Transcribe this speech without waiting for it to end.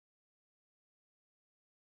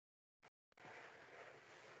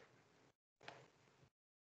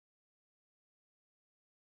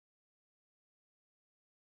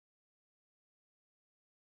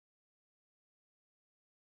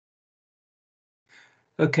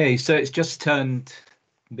Okay, so it's just turned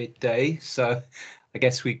midday, so I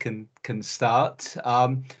guess we can start.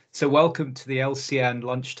 So welcome to the LCN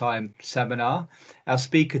Lunchtime seminar. Our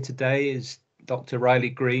speaker today is Dr.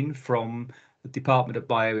 Rylie Green from the Department of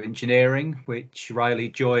Bioengineering, which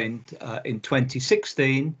Rylie joined in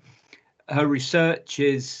 2016. Her research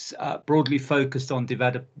is broadly focused on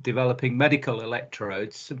developing medical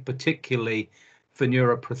electrodes, and particularly for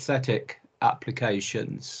neuroprosthetic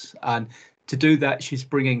applications. And to do that, she's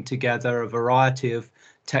bringing together a variety of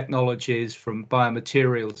technologies from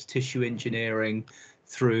biomaterials, tissue engineering,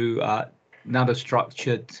 through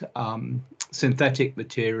nanostructured synthetic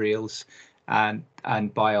materials and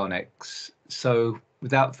bionics. So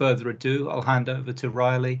without further ado, I'll hand over to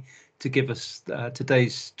Rylie to give us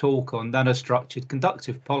today's talk on nanostructured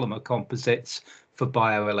conductive polymer composites for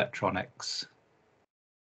bioelectronics.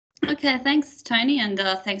 Okay, thanks, Tony, and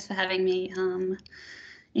thanks for having me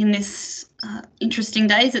in this interesting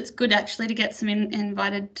days. It's good actually to get some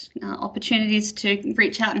invited opportunities to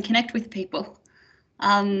reach out and connect with people.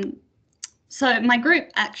 So my group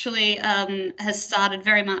actually has started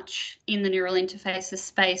very much in the neural interfaces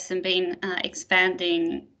space and been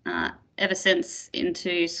expanding ever since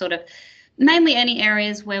into sort of mainly any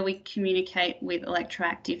areas where we communicate with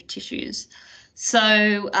electroactive tissues.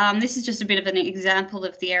 So this is just a bit of an example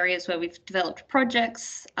of the areas where we've developed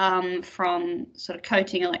projects, from sort of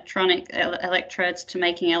coating electrodes to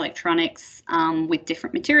making electronics with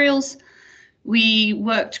different materials. We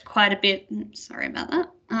worked quite a bit, sorry about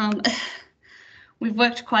that. We've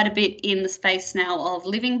worked quite a bit in the space now of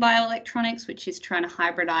living bioelectronics, which is trying to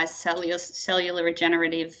hybridize cellular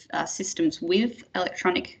regenerative systems with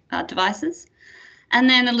electronic devices. And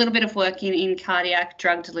then a little bit of work in cardiac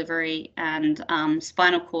drug delivery and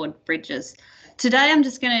spinal cord bridges. Today, I'm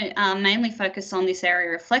just going to mainly focus on this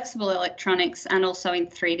area of flexible electronics and also in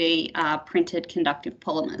 3D printed conductive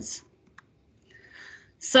polymers.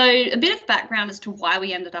 So a bit of background as to why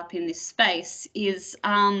we ended up in this space is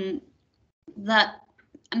that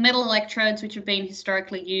metal electrodes, which have been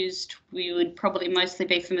historically used, we would probably mostly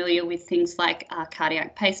be familiar with things like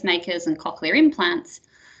cardiac pacemakers and cochlear implants.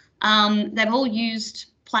 They've all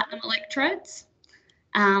used platinum electrodes,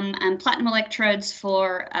 and platinum electrodes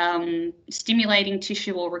for stimulating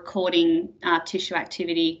tissue or recording tissue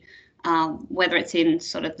activity, whether it's in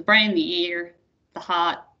sort of the brain, the ear, the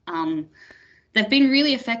heart. They've been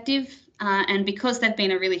really effective, and because they've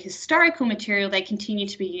been a really historical material, they continue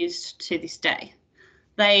to be used to this day.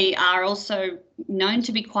 They are also known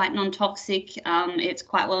to be quite non-toxic. It's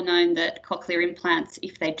quite well known that cochlear implants,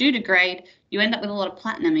 if they do degrade, you end up with a lot of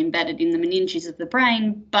platinum embedded in the meninges of the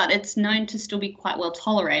brain, but it's known to still be quite well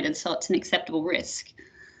tolerated, so it's an acceptable risk.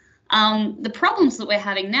 The problems that we're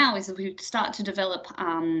having now is that we start to develop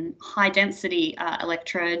high density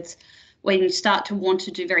electrodes, when you start to want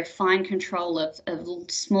to do very fine control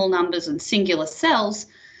of small numbers and singular cells.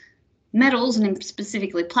 Metals, and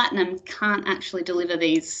specifically platinum, can't actually deliver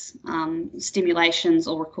these stimulations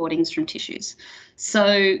or recordings from tissues.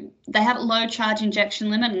 So they have a low charge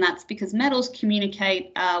injection limit, and that's because metals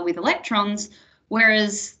communicate with electrons,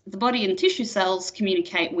 whereas the body and tissue cells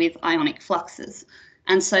communicate with ionic fluxes.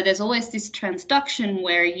 And so there's always this transduction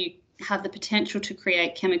where you have the potential to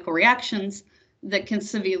create chemical reactions that can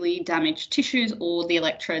severely damage tissues or the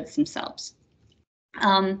electrodes themselves.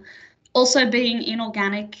 Also, being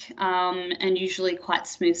inorganic and usually quite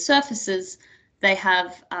smooth surfaces, they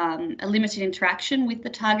have a limited interaction with the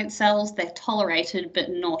target cells. They're tolerated but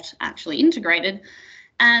not actually integrated.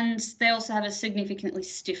 And they also have a significantly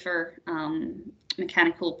stiffer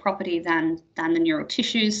mechanical property than the neural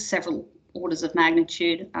tissues, several orders of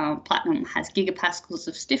magnitude. Platinum has gigapascals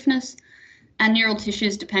of stiffness, and neural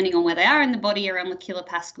tissues, depending on where they are in the body, are on the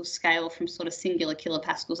kilopascal scale, from sort of singular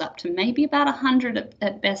kilopascals up to maybe about 100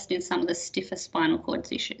 at best in some of the stiffer spinal cord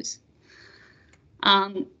tissues.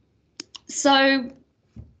 So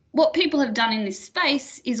what people have done in this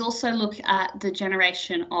space is also look at the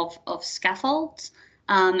generation of scaffolds,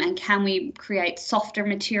 and can we create softer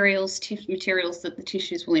materials, materials that the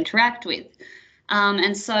tissues will interact with.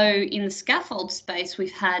 And so in the scaffold space,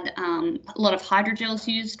 we've had a lot of hydrogels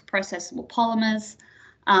used, processable polymers,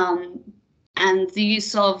 and the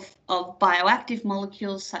use of bioactive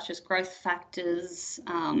molecules such as growth factors,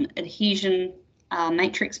 adhesion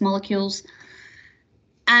matrix molecules.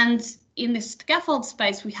 And in the scaffold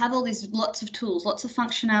space, we have all these lots of tools, lots of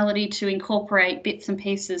functionality to incorporate bits and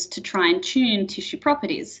pieces to try and tune tissue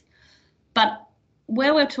properties. But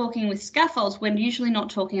where we're talking with scaffolds, we're usually not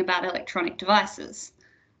talking about electronic devices.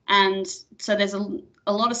 And so there's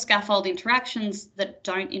a lot of scaffold interactions that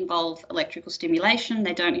don't involve electrical stimulation.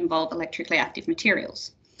 They don't involve electrically active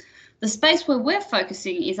materials. The space where we're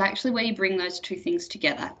focusing is actually where you bring those two things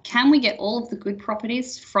together. Can we get all of the good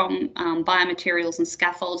properties from biomaterials and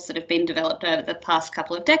scaffolds that have been developed over the past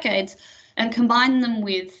couple of decades and combine them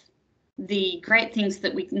with the great things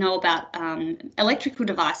that we know about electrical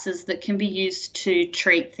devices that can be used to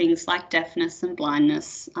treat things like deafness and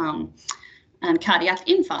blindness and cardiac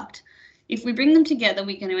infarct? If we bring them together,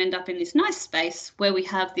 we're going to end up in this nice space where we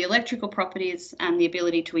have the electrical properties and the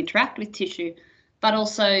ability to interact with tissue, but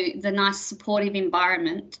also the nice supportive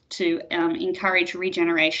environment to encourage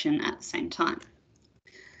regeneration at the same time.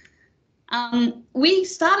 We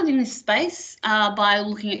started in this space by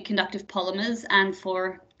looking at conductive polymers, and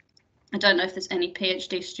I don't know if there's any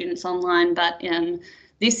PhD students online, but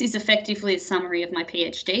this is effectively a summary of my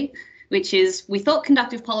PhD, which is we thought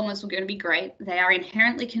conductive polymers were going to be great. They are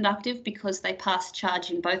inherently conductive because they pass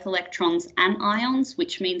charge in both electrons and ions,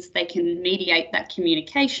 which means they can mediate that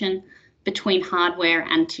communication between hardware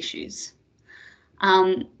and tissues.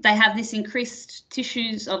 They have this increased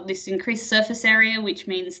increased surface area, which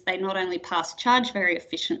means they not only pass charge very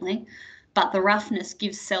efficiently, but the roughness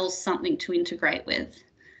gives cells something to integrate with.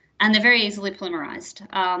 And they're very easily polymerized.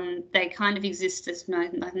 They kind of exist. There's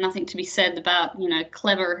nothing to be said about,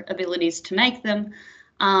 clever abilities to make them.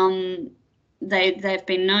 They've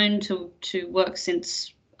been known to work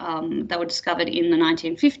since they were discovered in the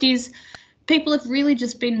 1950s. People have really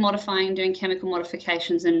just been modifying, doing chemical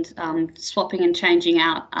modifications and swapping and changing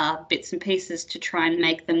out bits and pieces to try and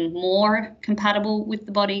make them more compatible with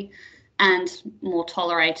the body and more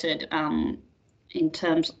tolerated in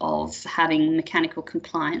terms of having mechanical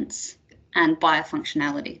compliance and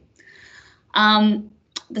biofunctionality.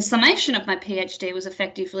 The summation of my PhD was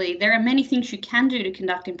effectively, there are many things you can do to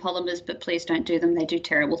conducting polymers, but please don't do them. They do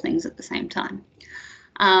terrible things at the same time.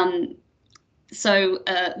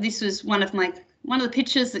 This was one of the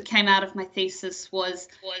pictures that came out of my thesis was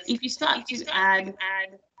if you start to add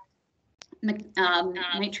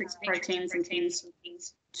matrix proteins and things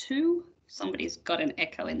to, somebody's got an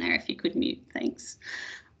echo in there, if you could mute, thanks.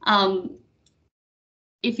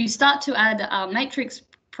 If you start to add matrix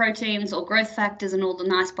proteins or growth factors and all the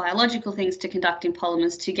nice biological things to conducting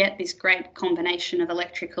polymers to get this great combination of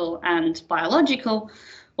electrical and biological,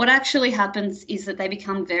 what actually happens is that they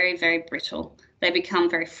become very, very brittle. They become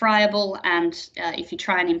very friable, and if you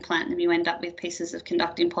try and implant them, you end up with pieces of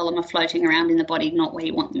conducting polymer floating around in the body, not where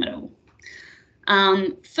you want them at all.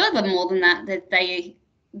 Furthermore than that,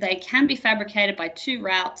 they can be fabricated by two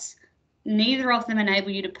routes. Neither of them enable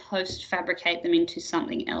you to post-fabricate them into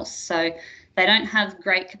something else. So they don't have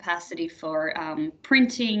great capacity for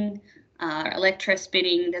printing,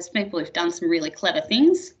 electrospinning. There's people who've done some really clever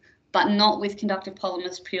things, but not with conductive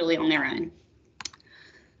polymers purely on their own.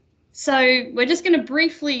 So we're just going to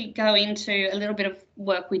briefly go into a little bit of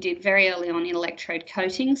work we did very early on in electrode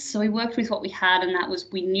coatings. So we worked with what we had, and that was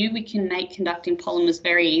we knew we can make conducting polymers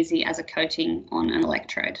very easy as a coating on an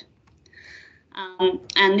electrode.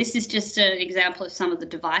 And this is just an example of some of the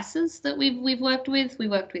devices that we've worked with. We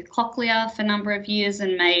worked with Cochlear for a number of years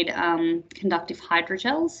and made conductive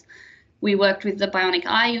hydrogels. We worked with the Bionic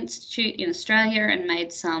Eye Institute in Australia and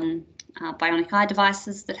made some bionic eye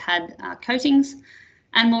devices that had coatings.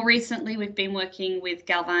 And more recently, we've been working with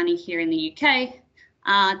Galvani here in the UK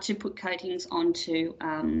to put coatings onto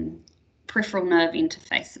peripheral nerve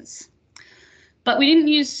interfaces. But we didn't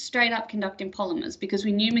use straight up conducting polymers because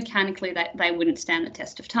we knew mechanically that they wouldn't stand the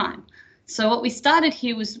test of time. So what we started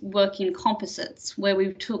here was work in composites, where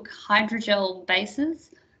we took hydrogel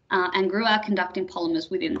bases and grew our conducting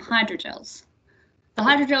polymers within the hydrogels. The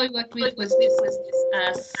hydrogel we worked with was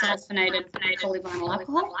this sulfonated polyvinyl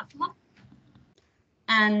alcohol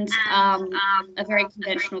and a very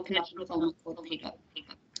conventional conducting polymer called PEGO.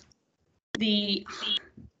 The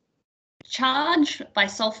charge by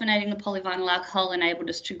sulfonating the polyvinyl alcohol enabled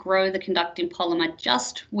us to grow the conducting polymer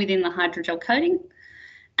just within the hydrogel coating.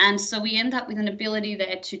 And so we end up with an ability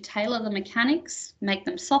there to tailor the mechanics, make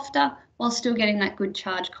them softer, while still getting that good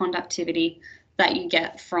charge conductivity that you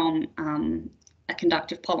get from a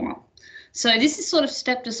conductive polymer. So this has sort of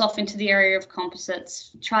stepped us off into the area of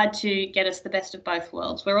composites, tried to get us the best of both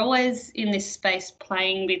worlds. We're always in this space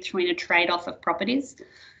playing between a trade-off of properties,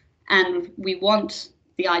 and we want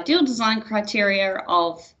the ideal design criteria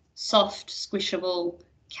of soft, squishable,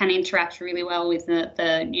 can interact really well with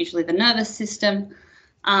usually the nervous system,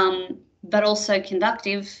 but also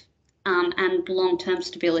conductive and long-term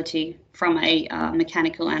stability from a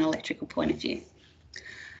mechanical and electrical point of view.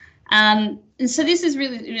 And so this is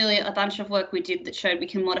really a bunch of work we did that showed we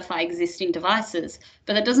can modify existing devices,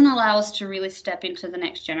 but that doesn't allow us to really step into the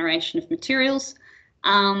next generation of materials.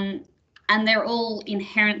 And and they're all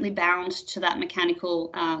inherently bound to that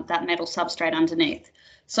mechanical, that metal substrate underneath.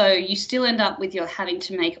 So you still end up with having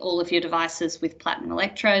to make all of your devices with platinum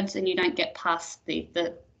electrodes, and you don't get past the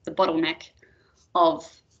bottleneck of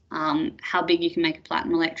how big you can make a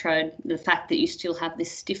platinum electrode, the fact that you still have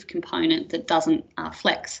this stiff component that doesn't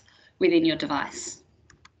flex within your device.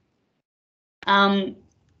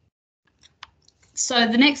 So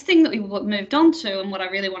the next thing that we moved on to, and what I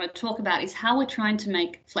really want to talk about, is how we're trying to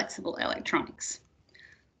make flexible electronics.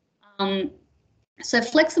 So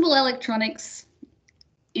flexible electronics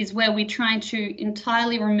is where we're trying to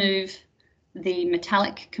entirely remove the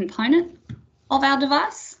metallic component of our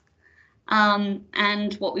device.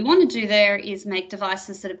 And what we want to do there is make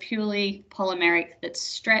devices that are purely polymeric, that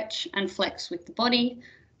stretch and flex with the body,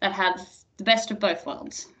 that have the best of both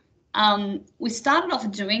worlds. We started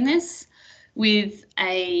off doing this with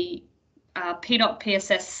a PEDOT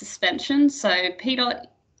PSS suspension. So PEDOT,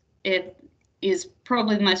 it is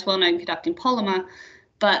probably the most well-known conducting polymer,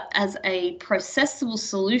 but as a processable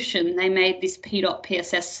solution, they made this PEDOT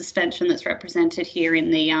PSS suspension that's represented here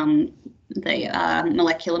in the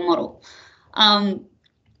molecular model.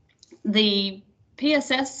 The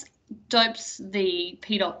PSS dopes the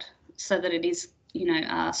PEDOT so that it is,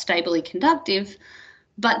 stably conductive,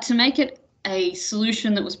 but to make it a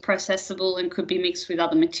solution that was processable and could be mixed with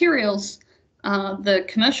other materials, the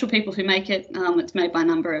commercial people who make it, it's made by a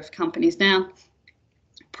number of companies now,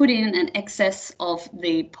 put in an excess of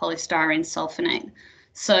the polystyrene sulfonate.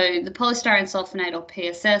 So the polystyrene sulfonate, or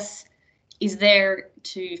PSS, is there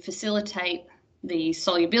to facilitate the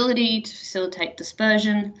solubility, to facilitate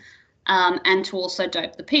dispersion, and to also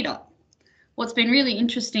dope the PEDOT. What's been really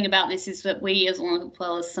interesting about this is that we, as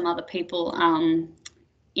well as some other people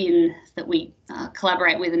that we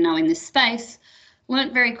collaborate with and know in this space,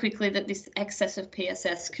 learnt very quickly that this excess of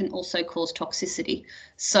PSS can also cause toxicity.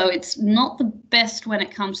 So it's not the best when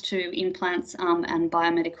it comes to implants and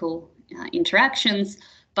biomedical interactions,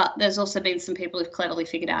 but there's also been some people who've cleverly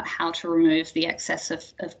figured out how to remove the excess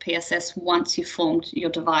of PSS once you've formed your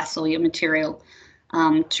device or your material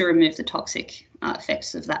to remove the toxic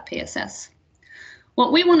effects of that PSS.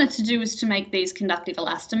 What we wanted to do was to make these conductive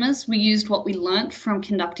elastomers. We used what we learnt from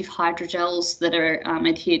conductive hydrogels that are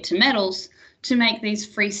adhered to metals to make these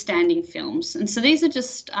freestanding films. And so these are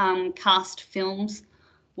just cast films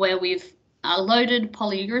where we've loaded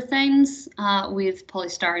polyurethanes with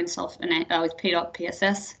polystyrene sulfonate, with PEDOT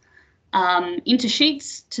PSS into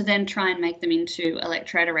sheets to then try and make them into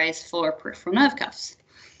electrode arrays for peripheral nerve cuffs.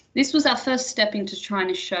 This was our first step into trying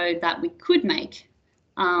to show that we could make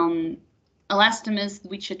elastomers,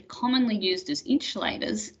 which are commonly used as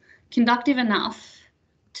insulators, conductive enough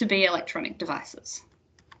to be electronic devices.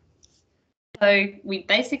 So we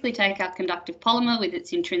basically take our conductive polymer with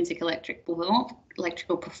its intrinsic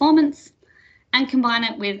electrical performance and combine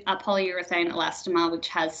it with a polyurethane elastomer, which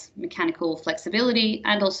has mechanical flexibility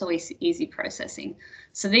and also easy processing.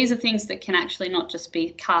 So these are things that can actually not just be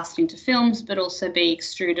cast into films, but also be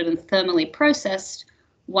extruded and thermally processed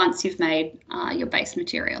once you've made your base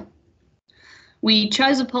material. We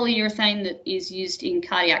chose a polyurethane that is used in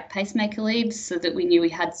cardiac pacemaker leads so that we knew we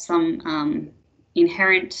had some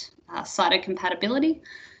inherent cytocompatibility,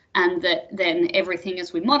 and that then everything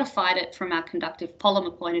as we modified it from our conductive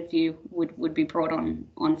polymer point of view would be brought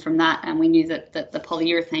on from that, and we knew that the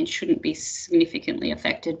polyurethane shouldn't be significantly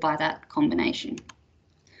affected by that combination.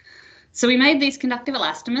 So we made these conductive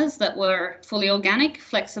elastomers that were fully organic,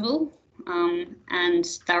 flexible, and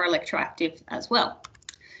they were electroactive as well.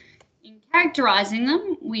 In characterizing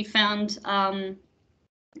them, we found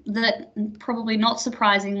that, probably not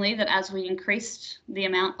surprisingly, that as we increased the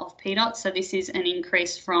amount of PEDOT, so this is an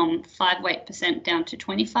increase from 5 weight% down to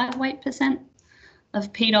 25 weight%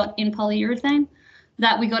 of PEDOT in polyurethane,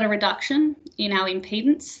 that we got a reduction in our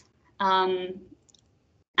impedance.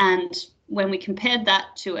 And when we compared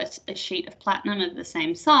that to a sheet of platinum of the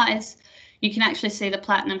same size, you can actually see the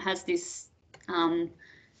platinum has this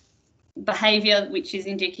behavior which is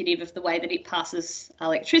indicative of the way that it passes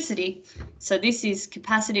electricity. So this is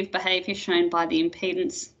capacitive behavior shown by the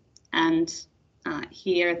impedance, and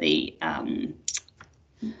here the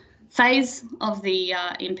phase of the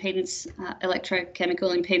impedance,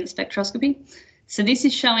 electrochemical impedance spectroscopy. So this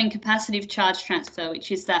is showing capacitive charge transfer,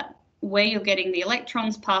 which is that where you're getting the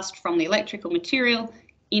electrons passed from the electrical material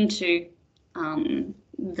into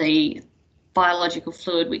the biological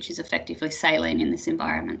fluid, which is effectively saline in this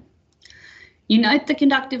environment. You note the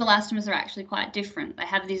conductive elastomers are actually quite different. They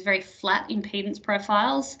have these very flat impedance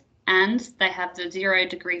profiles, and they have the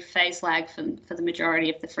 0-degree phase lag for the majority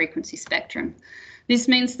of the frequency spectrum. This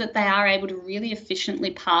means that they are able to really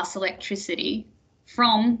efficiently pass electricity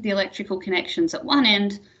from the electrical connections at one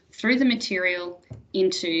end through the material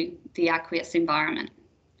into the aqueous environment.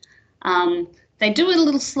 They do it a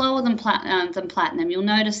little slower than platinum. You'll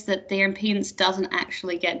notice that their impedance doesn't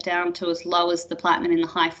actually get down to as low as the platinum in the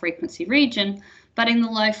high frequency region, but in the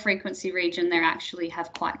low frequency region, they actually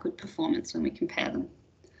have quite good performance when we compare them.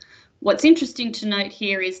 What's interesting to note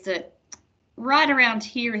here is that right around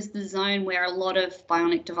here is the zone where a lot of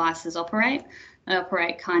bionic devices operate. They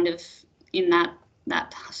operate kind of in that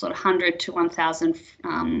sort of 100 to 1000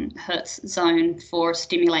 hertz zone for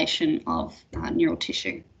stimulation of neural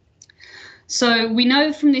tissue. So we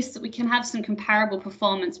know from this that we can have some comparable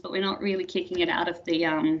performance, but we're not really kicking it out of the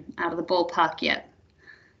ballpark yet.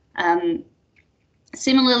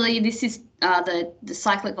 Similarly, this is the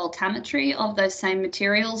cyclic voltammetry of those same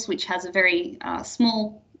materials, which has a very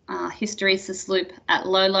small hysteresis loop at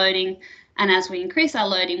low loading. And as we increase our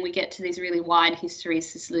loading, we get to these really wide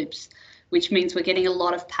hysteresis loops, which means we're getting a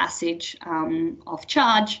lot of passage of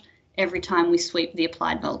charge every time we sweep the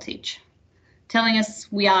applied voltage, telling us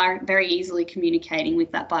we are very easily communicating with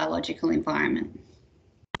that biological environment.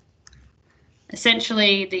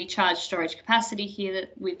 Essentially, the charge storage capacity here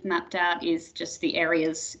that we've mapped out is just the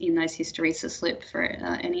areas in those hysteresis loop for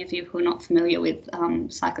any of you who are not familiar with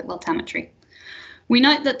cyclic voltammetry. We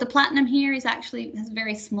note that the platinum here has a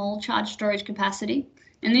very small charge storage capacity,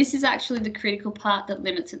 and this is actually the critical part that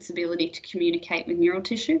limits its ability to communicate with neural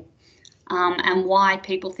tissue, and why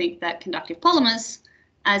people think that conductive polymers,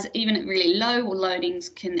 as even at really low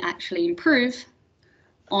loadings, can actually improve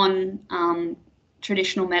on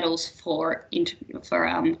traditional metals for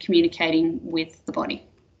communicating with the body.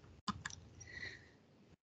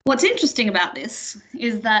 What's interesting about this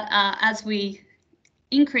is that as we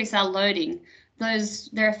increase our loading,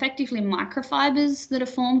 they're effectively microfibers that are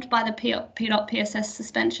formed by the PEDOT-PSS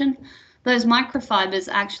suspension. Those microfibers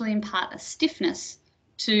actually impart a stiffness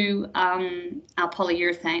to our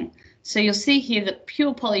polyurethane. So you'll see here that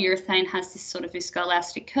pure polyurethane has this sort of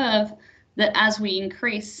viscoelastic curve that as we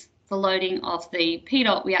increase the loading of the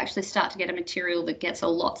PEDOT, we actually start to get a material that gets a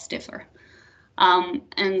lot stiffer.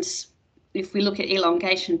 And if we look at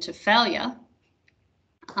elongation to failure,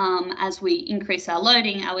 as we increase our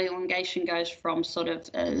loading, our elongation goes from sort of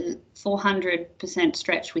a 400%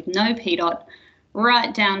 stretch with no PEDOT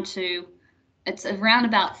right down to it's around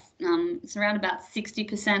about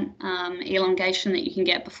 60% elongation that you can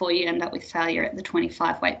get before you end up with failure at the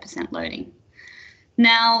 25 weight% loading.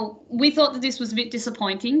 Now, we thought that this was a bit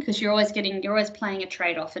disappointing because you're always playing a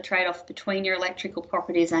trade-off between your electrical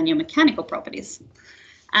properties and your mechanical properties.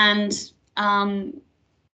 And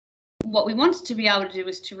what we wanted to be able to do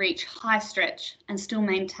was to reach high stretch and still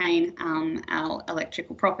maintain our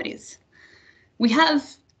electrical properties. We have,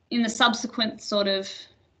 in the subsequent sort of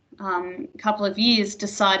couple of years,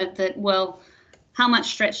 decided that, well, how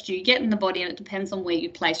much stretch do you get in the body? And it depends on where you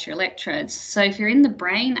place your electrodes. So if you're in the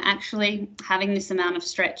brain, actually having this amount of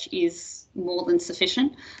stretch is more than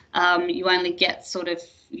sufficient. You only get sort of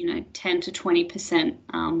 10 to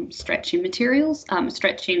 20% stretch in materials,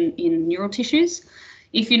 stretch in neural tissues.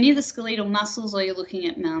 If you're near the skeletal muscles or you're looking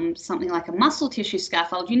at something like a muscle tissue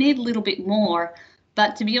scaffold, you need a little bit more.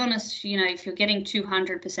 But to be honest, if you're getting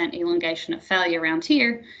 200% elongation at failure around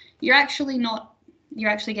here, you're actually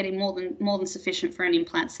getting more than sufficient for an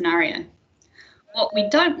implant scenario. What we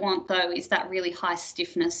don't want, though, is that really high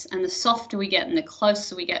stiffness, and the softer we get and the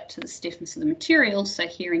closer we get to the stiffness of the material, so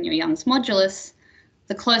here in your Young's modulus,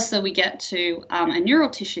 the closer we get to a neural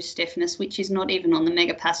tissue stiffness, which is not even on the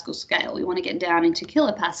megapascal scale, we want to get down into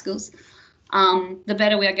kilopascals, the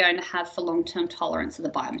better we are going to have for long-term tolerance of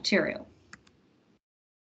the biomaterial.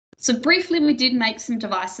 So briefly, we did make some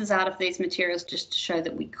devices out of these materials just to show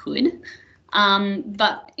that we could.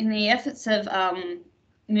 But in the efforts of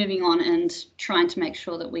moving on and trying to make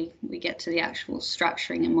sure that we get to the actual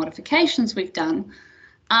structuring and modifications we've done,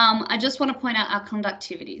 I just want to point out our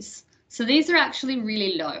conductivities. So these are actually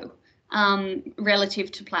really low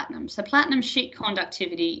relative to platinum. So platinum sheet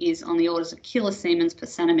conductivity is on the orders of kilosiemens per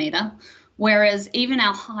centimetre, whereas even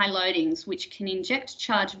our high loadings, which can inject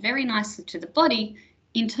charge very nicely to the body,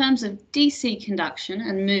 in terms of DC conduction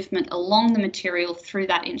and movement along the material through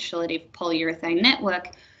that insulative polyurethane network,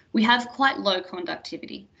 we have quite low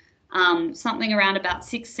conductivity. Something around about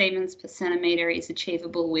 6 Siemens per centimetre is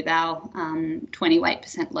achievable with our 20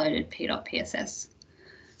 weight% loaded PEDOT-PSS.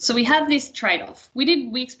 So we have this trade-off.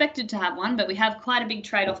 We expected to have one, but we have quite a big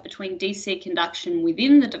trade-off between DC conduction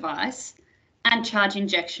within the device and charge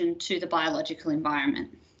injection to the biological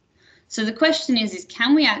environment. So the question is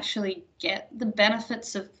can we actually get the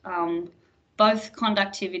benefits of both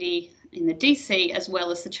conductivity in the DC, as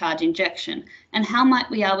well as the charge injection, and how might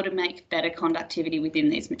we be able to make better conductivity within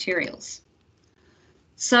these materials.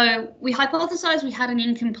 So we hypothesized we had an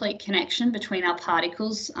incomplete connection between our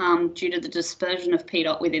particles due to the dispersion of P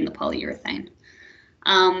dot within the polyurethane.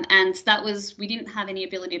 And that was, we didn't have any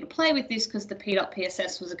ability to play with this because the P dot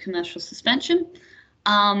PSS was a commercial suspension.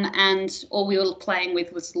 And all we were playing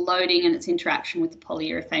with was loading and its interaction with the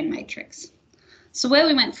polyurethane matrix. So where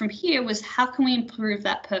we went from here was how can we improve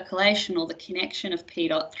that percolation or the connection of P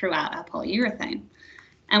dot throughout our polyurethane?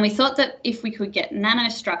 And we thought that if we could get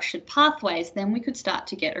nanostructured pathways, then we could start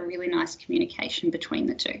to get a really nice communication between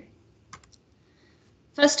the two.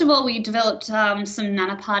 First of all, we developed some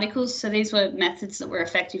nanoparticles. So these were methods that were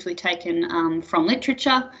effectively taken from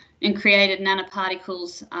literature and created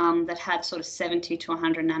nanoparticles that had sort of 70 to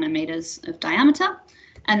 100 nanometers of diameter,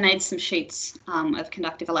 and made some sheets of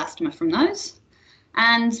conductive elastomer from those.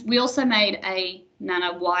 And we also made a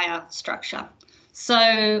nanowire structure.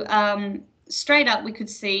 So straight up, we could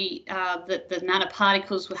see that the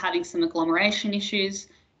nanoparticles were having some agglomeration issues.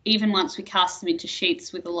 Even once we cast them into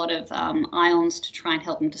sheets with a lot of ions to try and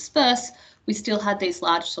help them disperse, we still had these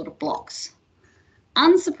large sort of blocks.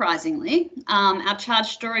 Unsurprisingly, our charge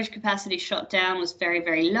storage capacity shot down was very,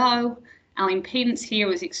 very low. Our impedance here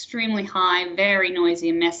was extremely high, very noisy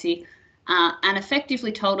and messy, and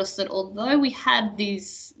effectively told us that although we had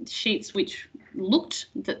these sheets which looked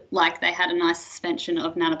like they had a nice suspension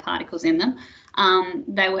of nanoparticles in them,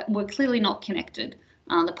 they were clearly not connected.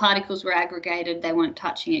 The particles were aggregated, they weren't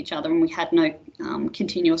touching each other, and we had no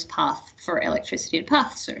continuous path for electricity to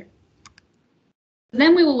pass through.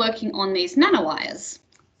 Then we were working on these nanowires.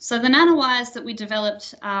 So the nanowires that we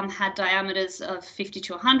developed had diameters of 50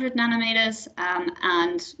 to 100 nanometers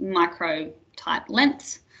and micro type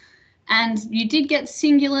lengths. And you did get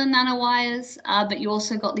singular nanowires, but you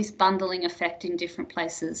also got this bundling effect in different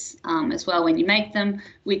places as well when you make them,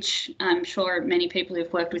 which I'm sure many people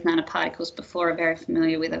who've worked with nanoparticles before are very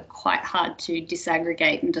familiar with, are quite hard to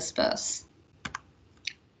disaggregate and disperse.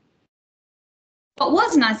 What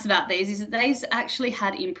was nice about these is that these actually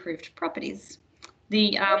had improved properties.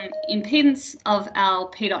 The impedance of our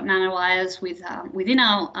P dot nanowires within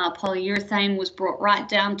our polyurethane was brought right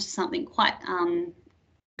down to something quite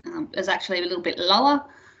is actually a little bit lower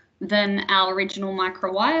than our original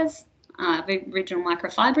microwires, original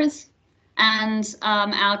microfibers, and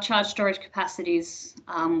our charge storage capacities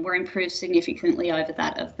were improved significantly over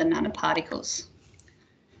that of the nanoparticles.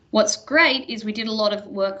 What's great is we did a lot of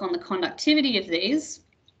work on the conductivity of these,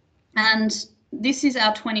 and this is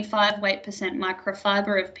our 25% weight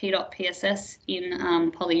microfiber of P dot PSS in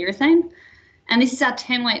polyurethane. And this is our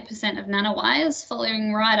 10% weight of nanowires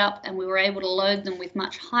following right up, and we were able to load them with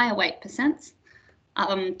much higher weight percents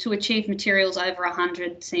to achieve materials over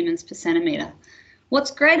 100 Siemens per centimetre.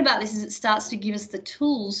 What's great about this is it starts to give us the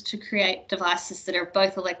tools to create devices that are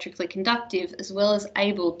both electrically conductive as well as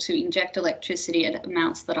able to inject electricity at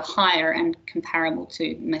amounts that are higher and comparable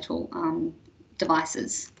to metal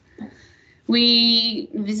devices. We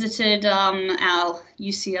visited our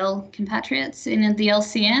UCL compatriots in the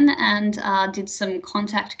LCN and did some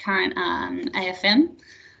contact current AFM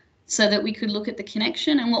so that we could look at the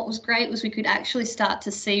connection. And what was great was we could actually start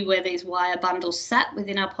to see where these wire bundles sat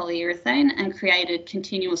within our polyurethane and created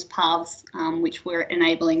continuous paths which were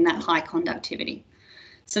enabling that high conductivity.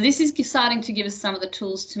 So this is starting to give us some of the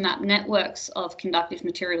tools to map networks of conductive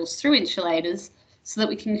materials through insulators, so that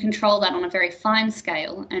we can control that on a very fine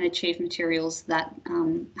scale and achieve materials that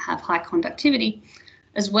have high conductivity,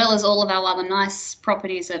 as well as all of our other nice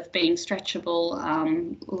properties of being stretchable,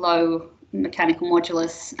 low mechanical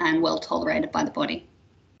modulus, and well tolerated by the body.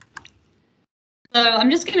 So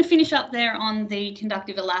I'm just going to finish up there on the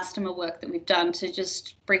conductive elastomer work that we've done to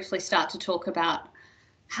just briefly start to talk about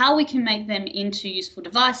how we can make them into useful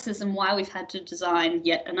devices and why we've had to design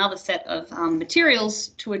yet another set of materials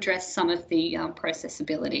to address some of the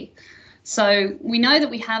processability. So we know that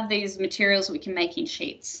we have these materials that we can make in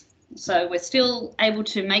sheets. So we're still able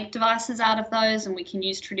to make devices out of those, and we can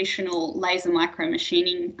use traditional laser micro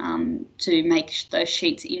machining to make those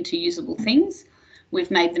sheets into usable things. We've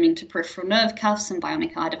made them into peripheral nerve cuffs and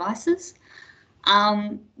bionic eye devices.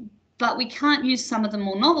 But we can't use some of the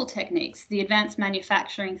more novel techniques, the advanced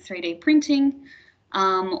manufacturing, 3D printing,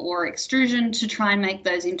 or extrusion, to try and make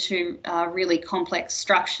those into really complex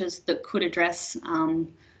structures that could address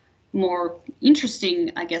more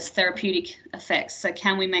interesting, I guess, therapeutic effects. So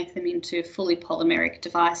can we make them into fully polymeric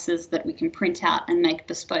devices that we can print out and make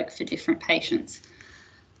bespoke for different patients?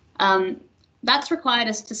 That's required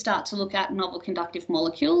us to start to look at novel conductive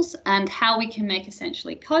molecules and how we can make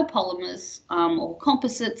essentially copolymers or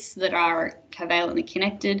composites that are covalently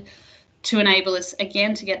connected to enable us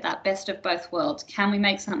again to get that best of both worlds. Can we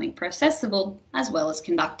make something processable as well as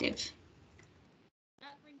conductive?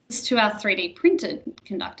 That brings us to our 3D printed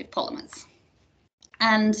conductive polymers.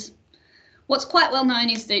 And what's quite well known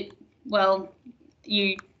is that, well,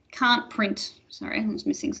 you can't print, sorry, I was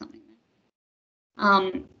missing something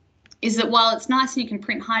there, is that while it's nice and you can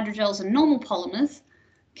print hydrogels and normal polymers,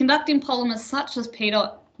 conducting polymers such as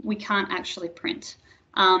PDOT, we can't actually print.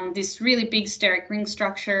 This really big steric ring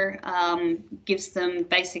structure gives them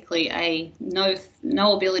basically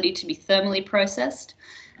no ability to be thermally processed,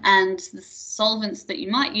 and the solvents that you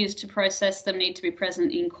might use to process them need to be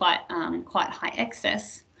present in quite high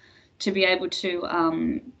excess to be able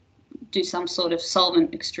to do some sort of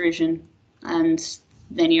solvent extrusion, and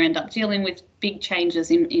then you end up dealing with big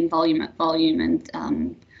changes in volume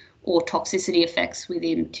and or toxicity effects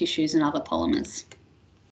within tissues and other polymers.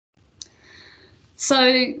 So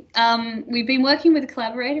we've been working with a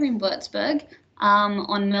collaborator in Würzburg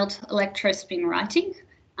on melt electrospin writing,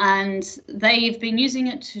 and they've been using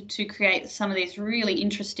it to create some of these really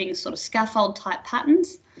interesting sort of scaffold type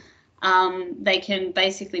patterns. They can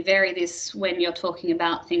basically vary this when you're talking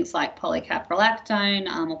about things like polycaprolactone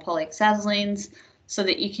or polyoxazolines, so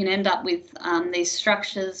that you can end up with these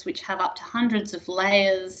structures which have up to hundreds of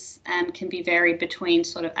layers and can be varied between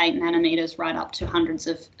sort of 8 nanometers right up to hundreds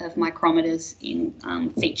of micrometers in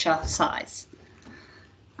feature size.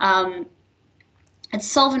 It's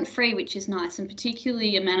solvent free, which is nice, and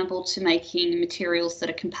particularly amenable to making materials that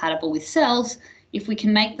are compatible with cells. If we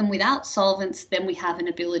can make them without solvents, then we have an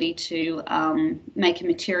ability to make a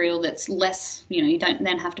material that's less, you don't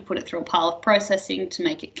then have to put it through a pile of processing to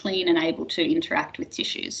make it clean and able to interact with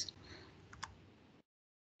tissues.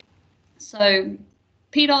 So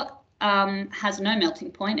PDOT has no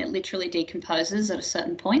melting point. It literally decomposes at a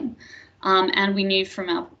certain point. And we knew from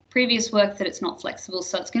our previous work that it's not flexible,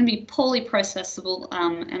 so it's going to be poorly processable,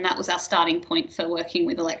 and that was our starting point for working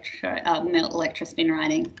with melt electrospin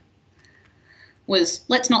writing. Was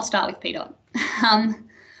let's not start with PDOT.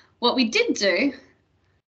 What we did do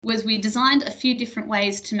was we designed a few different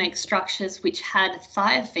ways to make structures which had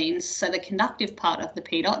thiophenes, so the conductive part of the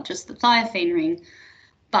PDOT, just the thiophene ring,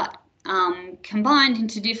 but combined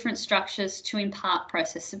into different structures to impart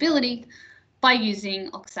processability by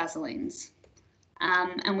using oxazolines.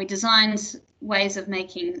 And we designed ways of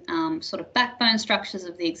making sort of backbone structures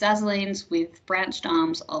of the oxazolines with branched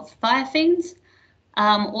arms of thiophenes,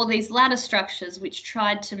 or these ladder structures which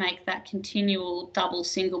tried to make that continual double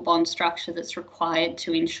single bond structure that's required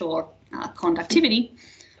to ensure conductivity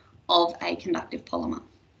of a conductive polymer.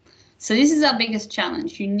 So this is our biggest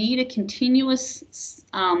challenge. You need a continuous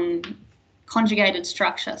conjugated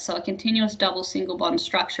structure, so a continuous double single bond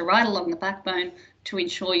structure right along the backbone to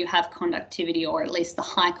ensure you have conductivity, or at least the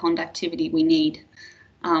high conductivity we need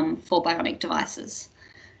for bionic devices.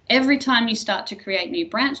 Every time you start to create new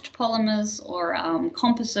branched polymers or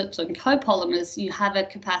composites and copolymers, you have a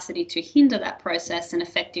capacity to hinder that process and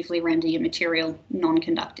effectively render your material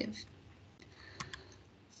non-conductive.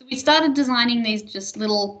 So we started designing these just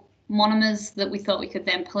little monomers that we thought we could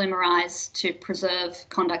then polymerize to preserve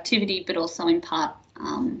conductivity, but also impart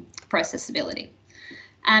processability.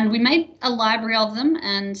 And we made a library of them,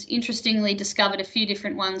 and interestingly discovered a few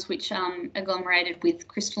different ones which agglomerated with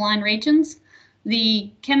crystalline regions.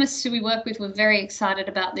 The chemists who we work with were very excited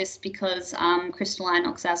about this because crystalline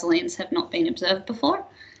oxazolines have not been observed before,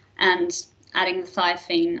 and adding the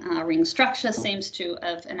thiophene ring structure seems to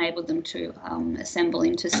have enabled them to assemble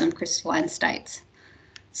into some crystalline states.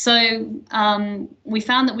 So we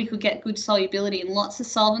found that we could get good solubility in lots of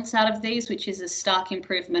solvents out of these, which is a stark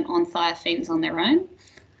improvement on thiophenes on their own.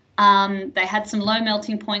 They had some low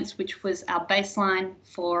melting points, which was our baseline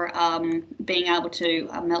for being able to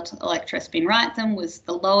melt electrospin write them. Was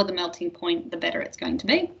the lower the melting point, the better it's going to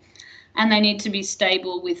be. And they need to be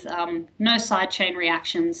stable with no side chain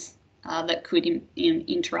reactions that could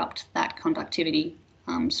interrupt that conductivity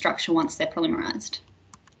structure once they're polymerized.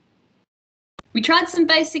 We tried some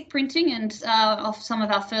basic printing and off some of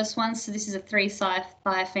our first ones. So this is a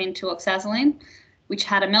 3-thiophene 2-oxazoline, which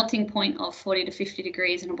had a melting point of 40 to 50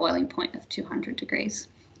 degrees and a boiling point of 200 degrees.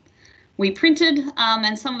 We printed,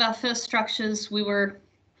 and some of our first structures, we were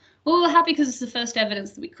happy because it's the first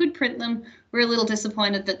evidence that we could print them. We're a little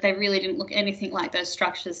disappointed that they really didn't look anything like those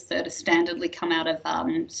structures that are standardly come out of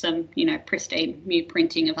some, pristine new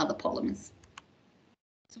printing of other polymers.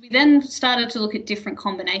 So we then started to look at different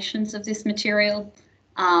combinations of this material.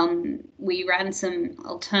 We ran some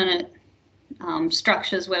alternate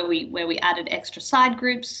structures where we added extra side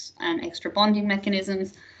groups and extra bonding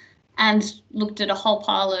mechanisms, and looked at a whole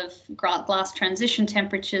pile of glass transition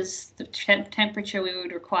temperatures, the temperature we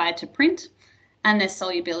would require to print, and their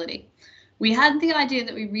solubility. We had the idea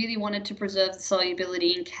that we really wanted to preserve the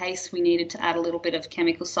solubility in case we needed to add a little bit of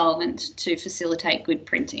chemical solvent to facilitate good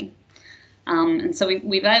printing. And so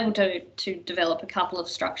we've able to develop a couple of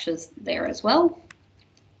structures there as well.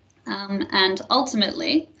 And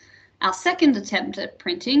ultimately, our second attempt at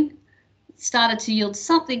printing started to yield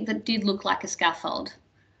something that did look like a scaffold.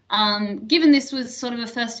 Given this was sort of a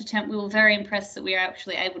first attempt, we were very impressed that we were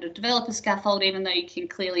actually able to develop a scaffold, even though you can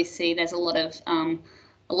clearly see there's a lot of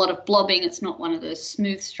blobbing. It's not one of those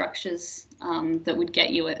smooth structures that would get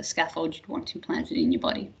you a scaffold you'd want implanted in your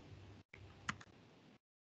body.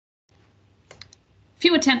 A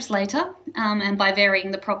few attempts later, and by varying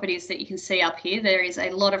the properties that you can see up here, there is a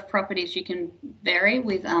lot of properties you can vary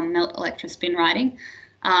with melt electrospin writing.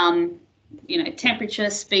 You know, temperature,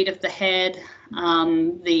 speed of the head,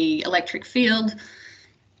 the electric field,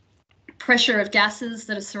 pressure of gases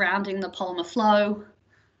that are surrounding the polymer flow.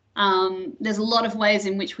 There's a lot of ways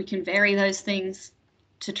in which we can vary those things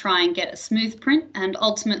to try and get a smooth print, and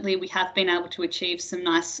ultimately we have been able to achieve some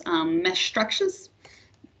nice mesh structures.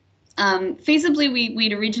 Feasibly,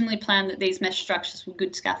 we'd originally planned that these mesh structures were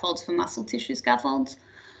good scaffolds for muscle tissue scaffolds,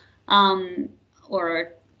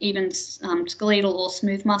 or even skeletal or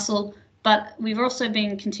smooth muscle, but we've also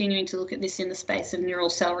been continuing to look at this in the space of neural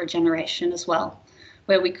cell regeneration as well,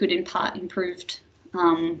 where we could impart improved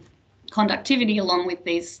conductivity along with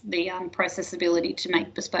the processability to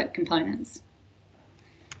make bespoke components.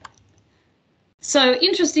 So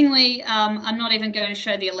interestingly, I'm not even going to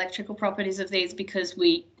show the electrical properties of these because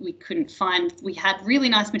we couldn't find, we had really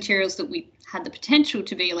nice materials that we had the potential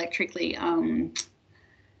to be electrically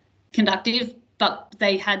conductive, but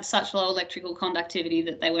they had such low electrical conductivity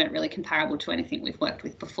that they weren't really comparable to anything we've worked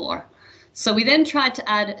with before. So we then tried to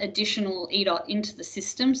add additional EDOT into the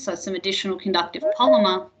system, so some additional conductive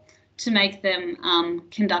polymer to make them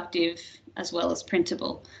conductive as well as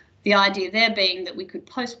printable. The idea there being that we could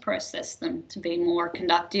post-process them to be more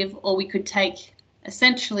conductive, or we could take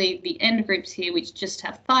essentially the end groups here, which just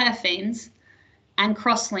have thiophenes, and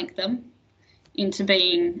cross-link them into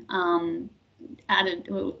being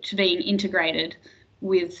integrated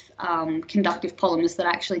with conductive polymers that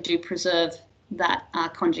actually do preserve that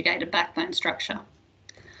conjugated backbone structure.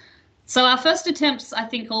 So our first attempts, I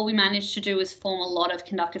think all we managed to do was form a lot of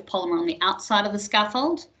conductive polymer on the outside of the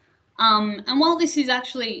scaffold. And while this is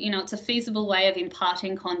actually, it's a feasible way of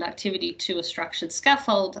imparting conductivity to a structured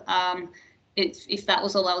scaffold, if that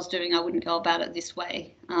was all I was doing, I wouldn't go about it this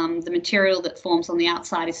way. The material that forms on the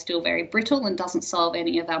outside is still very brittle and doesn't solve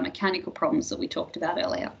any of our mechanical problems that we talked about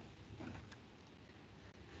earlier.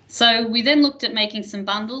 So we then looked at making some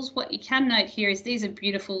bundles. What you can note here is these are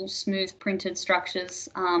beautiful, smooth printed structures.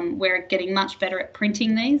 We're getting much better at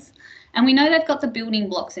printing these. And we know they've got the building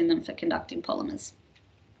blocks in them for conducting polymers.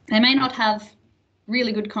 They may not have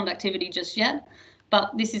really good conductivity just yet,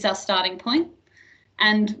 but this is our starting point.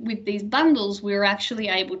 And with these bundles, we were actually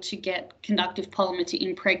able to get conductive polymer to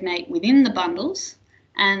impregnate within the bundles,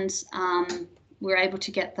 and we're able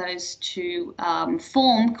to get those to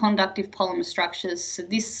form conductive polymer structures. So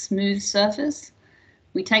this smooth surface,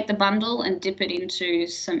 we take the bundle and dip it into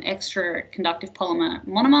some extra conductive polymer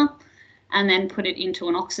monomer, and then put it into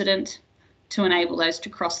an oxidant to enable those to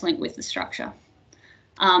cross-link with the structure.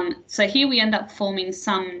 So here we end up forming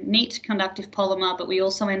some neat conductive polymer, but we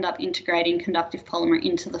also end up integrating conductive polymer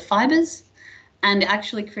into the fibers and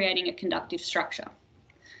actually creating a conductive structure.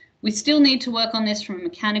 We still need to work on this from a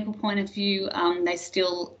mechanical point of view. They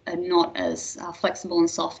still are not as flexible and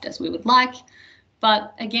soft as we would like.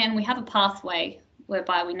 But again, we have a pathway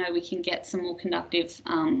whereby we know we can get some more conductive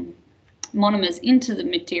monomers into the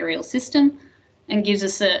material system, and gives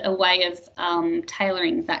us a way of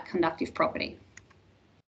tailoring that conductive property.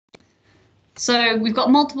 So we've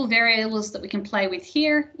got multiple variables that we can play with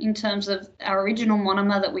here in terms of our original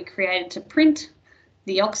monomer that we created to print,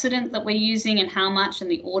 the oxidant that we're using and how much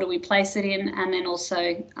and the order we place it in, and then also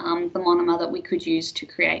the monomer that we could use to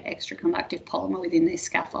create extra conductive polymer within these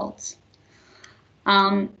scaffolds.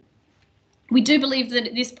 We do believe that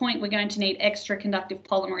at this point we're going to need extra conductive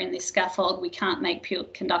polymer in this scaffold. We can't make pure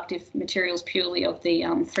conductive materials purely of the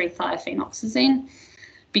 3-thiophene-oxazine,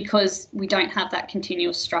 because we don't have that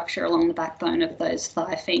continuous structure along the backbone of those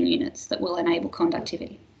thiophene units that will enable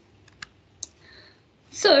conductivity.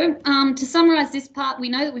 So to summarise this part, we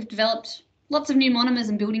know that we've developed lots of new monomers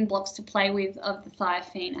and building blocks to play with of the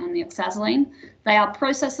thiophene and the oxazolene. They are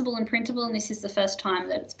processable and printable, and this is the first time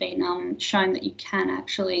that it's been shown that you can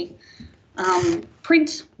actually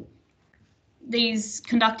print these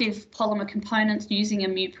conductive polymer components using a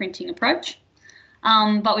mu printing approach,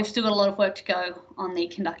 but we've still got a lot of work to go on the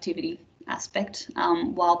conductivity aspect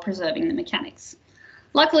while preserving the mechanics.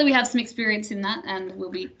 Luckily, we have some experience in that, and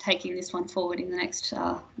we'll be taking this one forward in the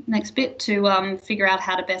next bit to figure out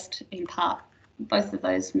how to best impart both of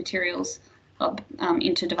those materials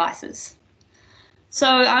into devices. So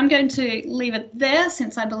I'm going to leave it there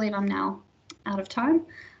since I believe I'm now out of time.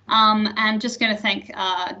 And just going to thank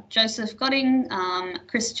Joseph Godding,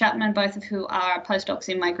 Chris Chapman, both of who are postdocs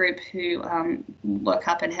in my group who work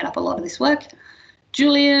up and head up a lot of this work.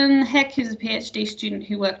 Julian Heck, who's a PhD student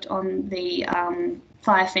who worked on the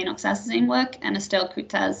thiophenoxazine work, and Estelle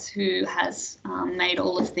Coutaz, who has made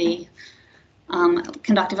all of the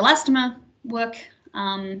conductive elastomer work,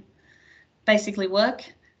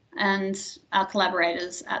 and our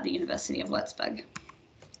collaborators at the University of Würzburg.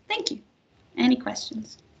 Thank you. Any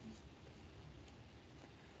questions?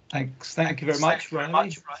 Thanks. Thank you very much, Rylie.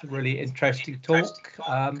 It's a really interesting talk.